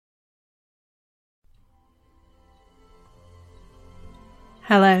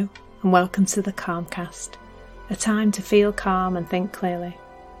Hello and welcome to the Calmcast, a time to feel calm and think clearly.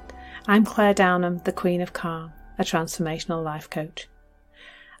 I'm Claire Downham, the Queen of Calm, a transformational life coach.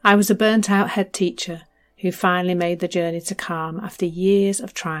 I was a burnt out head teacher who finally made the journey to calm after years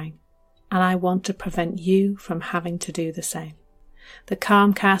of trying, and I want to prevent you from having to do the same. The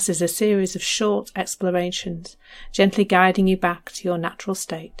Calmcast is a series of short explorations, gently guiding you back to your natural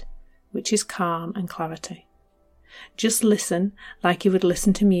state, which is calm and clarity. Just listen like you would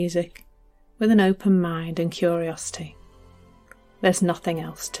listen to music, with an open mind and curiosity. There's nothing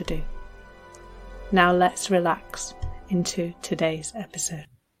else to do. Now let's relax into today's episode.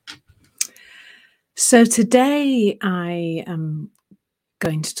 So today I am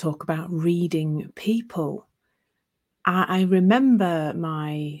going to talk about reading people. I remember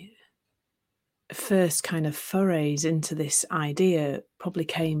my first kind of forays into this idea probably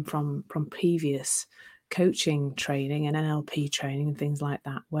came from previous coaching training and NLP training and things like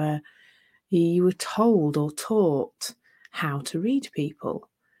that, where you were told or taught how to read people,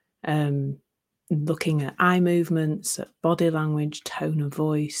 looking at eye movements, at body language, tone of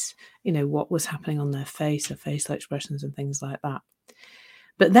voice, what was happening on their face, their facial expressions and things like that.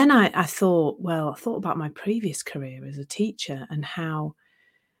 But then I thought about my previous career as a teacher and how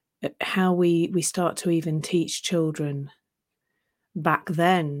we start to even teach children back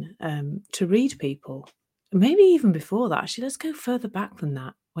then to read people. Maybe even before that. Actually, let's go further back than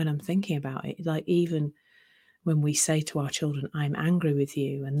that when I'm thinking about it. Like even when we say to our children, I'm angry with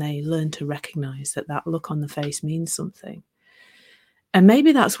you, and they learn to recognize that look on the face means something. And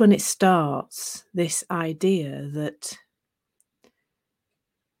maybe that's when it starts, this idea that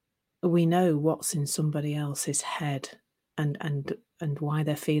we know what's in somebody else's head and why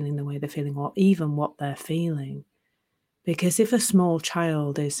they're feeling the way they're feeling, or even what they're feeling. Because if a small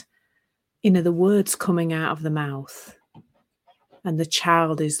child is, the words coming out of the mouth, and the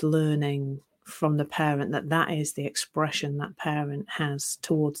child is learning from the parent that is the expression that parent has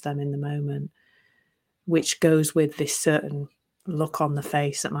towards them in the moment, which goes with this certain look on the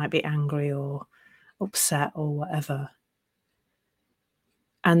face that might be angry or upset or whatever.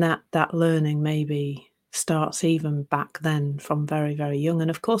 And that learning maybe starts even back then from very, very young.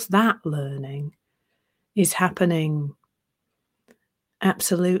 And of course, that learning is happening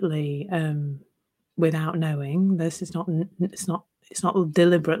absolutely without knowing. It's not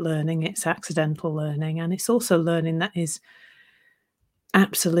deliberate learning, it's accidental learning, and it's also learning that is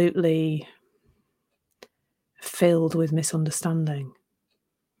absolutely filled with misunderstanding.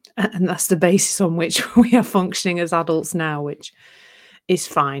 And that's the basis on which we are functioning as adults now, which is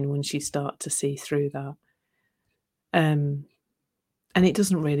fine once you start to see through that. And it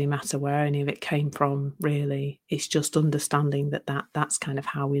doesn't really matter where any of it came from, really. It's just understanding that's kind of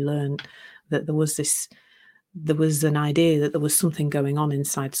how we learn, that there was an idea that there was something going on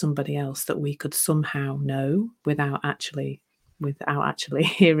inside somebody else that we could somehow know without actually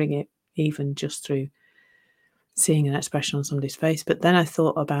hearing it, even just through seeing an expression on somebody's face. But then I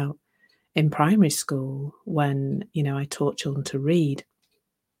thought about in primary school when, I taught children to read.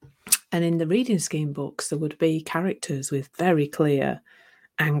 And in the reading scheme books, there would be characters with very clear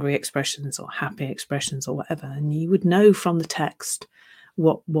angry expressions or happy expressions or whatever. And you would know from the text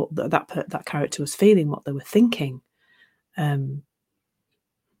what that character was feeling, what they were thinking. And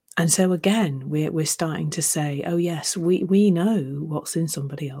so again, we're starting to say, oh yes, we know what's in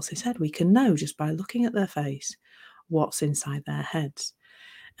somebody else's head. We can know just by looking at their face what's inside their heads.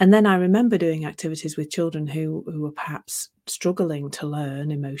 And then I remember doing activities with children who were perhaps struggling to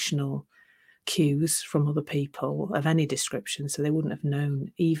learn emotional cues from other people of any description. So they wouldn't have known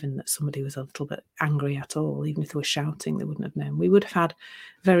even that somebody was a little bit angry at all. Even if they were shouting, they wouldn't have known. We would have had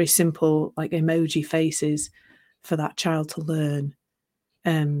very simple like emoji faces for that child to learn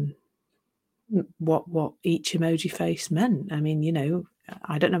what each emoji face meant. I mean,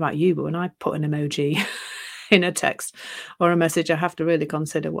 I don't know about you, but when I put an emoji in a text or a message, I have to really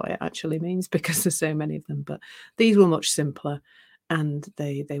consider what it actually means because there's so many of them. But these were much simpler, and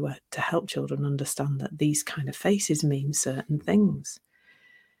they were to help children understand that these kind of faces mean certain things.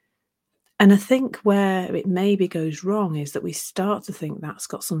 And I think where it maybe goes wrong is that we start to think that's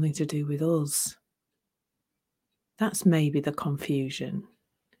got something to do with us. That's maybe the confusion.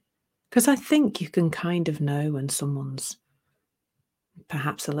 Because I think you can kind of know when someone's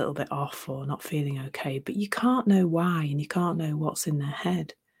perhaps a little bit off or not feeling okay, but you can't know why, and you can't know what's in their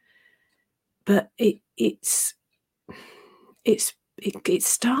head. But it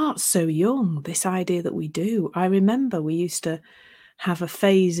starts so young, this idea that we do. I remember we used to have a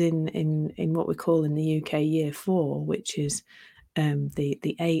phase in what we call in the UK Year 4, which is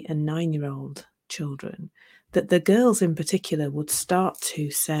the 8 and 9-year-old children. that the girls in particular would start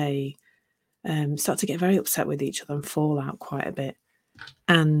to say, start to get very upset with each other and fall out quite a bit.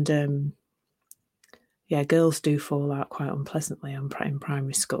 And yeah, girls do fall out quite unpleasantly in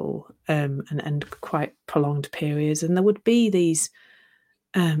primary school, and quite prolonged periods. And there would be these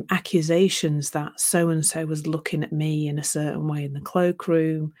accusations that so and so was looking at me in a certain way in the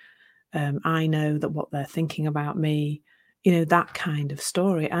cloakroom. I know that what they're thinking about me, that kind of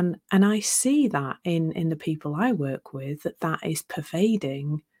story. And I see that in the people I work with, that is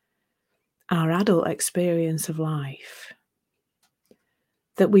pervading our adult experience of life.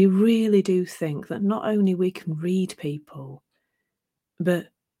 That we really do think that not only we can read people, but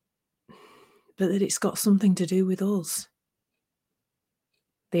that it's got something to do with us.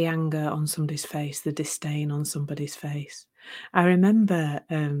 The anger on somebody's face, the disdain on somebody's face. I remember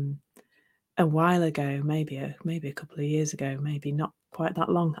a while ago, maybe a couple of years ago, maybe not quite that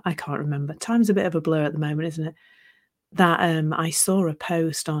long, I can't remember. Time's a bit of a blur at the moment, isn't it? That I saw a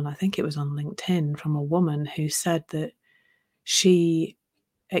post on, I think it was on LinkedIn, from a woman who said that she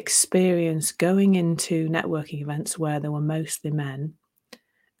experienced going into networking events where there were mostly men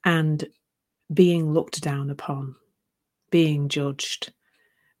and being looked down upon, being judged,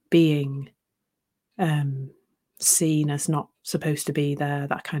 being seen as not supposed to be there,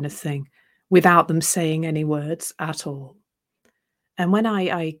 that kind of thing, without them saying any words at all. And when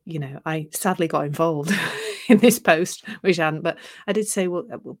I sadly got involved in this post, which I hadn't, but I did say,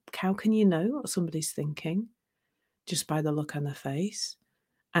 well, how can you know what somebody's thinking just by the look on their face?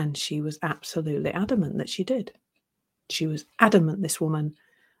 And she was absolutely adamant that she did. She was adamant, this woman,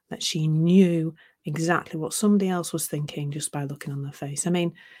 that she knew exactly what somebody else was thinking just by looking on their face. I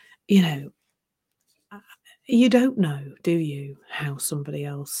mean, you don't know, do you, how somebody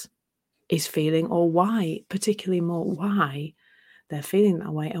else is feeling, or why, particularly more why they're feeling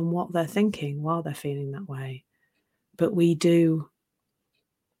that way and what they're thinking while they're feeling that way. But we do,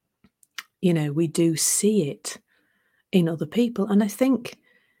 we do see it in other people. And I think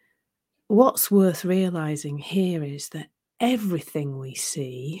what's worth realizing here is that everything we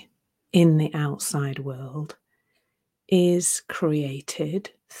see in the outside world is created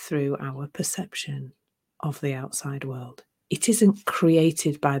through our perception of the outside world. It isn't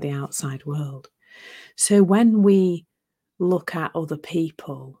created by the outside world. So when we look at other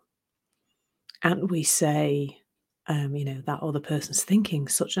people and we say, that other person's thinking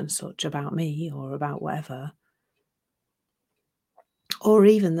such and such about me or about whatever, or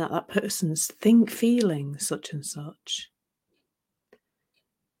even that person's feeling such and such,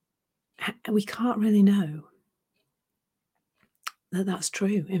 we can't really know that that's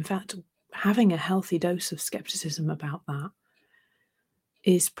true. In fact, having a healthy dose of skepticism about that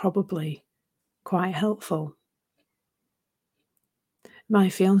is probably quite helpful. My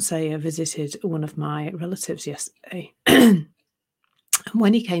fiancé visited one of my relatives yesterday, and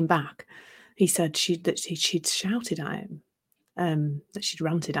when he came back, he said she'd shouted at him, that she'd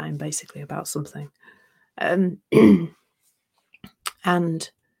ranted at him basically about something, and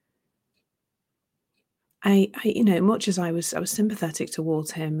I much as I was sympathetic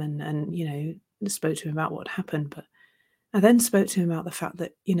towards him and spoke to him about what happened, but I then spoke to him about the fact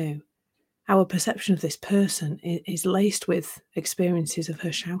that our perception of this person is laced with experiences of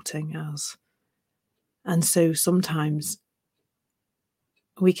her shouting as. And so sometimes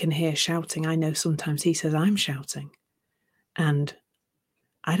we can hear shouting. I know sometimes he says I'm shouting. And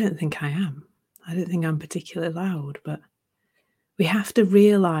I don't think I am. I don't think I'm particularly loud. But we have to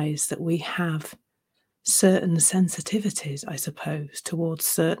realise that we have certain sensitivities, I suppose, towards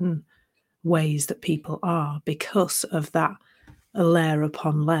certain ways that people are because of that layer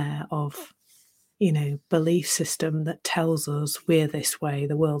upon layer of belief system that tells us we're this way,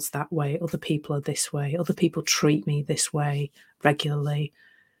 the world's that way, other people are this way, other people treat me this way regularly.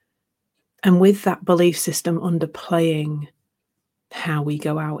 And with that belief system underplaying how we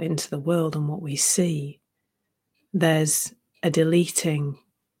go out into the world and what we see, there's a deleting.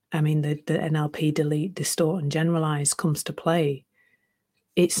 I mean, the NLP delete, distort, and generalize comes to play.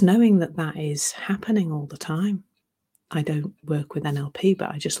 It's knowing that is happening all the time. I don't work with NLP, but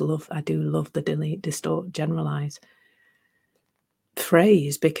I do love the delete, distort, generalize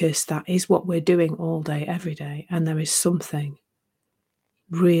phrase, because that is what we're doing all day, every day. And there is something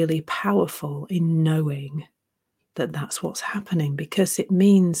really powerful in knowing that that's what's happening, because it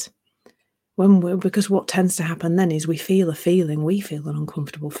means because what tends to happen then is we feel an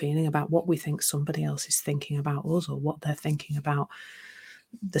uncomfortable feeling about what we think somebody else is thinking about us, or what they're thinking about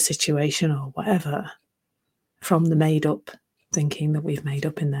the situation or whatever, from the made up thinking that we've made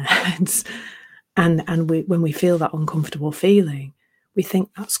up in their heads. And when we feel that uncomfortable feeling, we think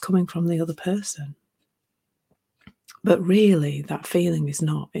that's coming from the other person. But really, that feeling is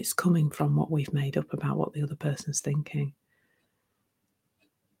not. It's coming from what we've made up about what the other person's thinking.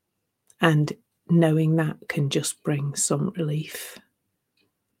 And knowing that can just bring some relief.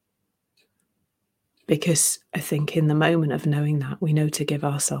 Because I think in the moment of knowing that, we know to give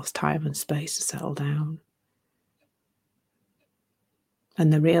ourselves time and space to settle down.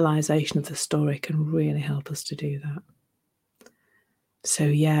 And the realization of the story can really help us to do that. So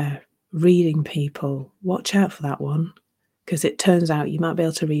yeah, reading people, watch out for that one, because it turns out you might be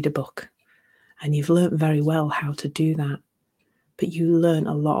able to read a book and you've learnt very well how to do that, but you learn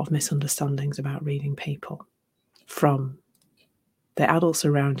a lot of misunderstandings about reading people from the adults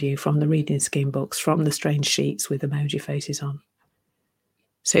around you, from the reading scheme books, from the strange sheets with emoji faces on.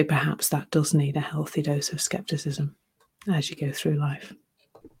 So perhaps that does need a healthy dose of skepticism as you go through life.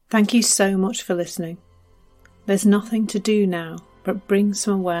 Thank you so much for listening. There's nothing to do now but bring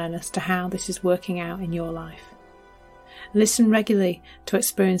some awareness to how this is working out in your life. Listen regularly to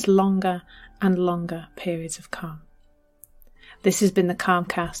experience longer and longer periods of calm. This has been the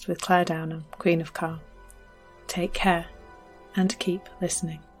Calmcast with Claire Downham, Queen of Calm. Take care and keep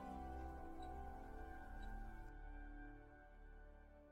listening.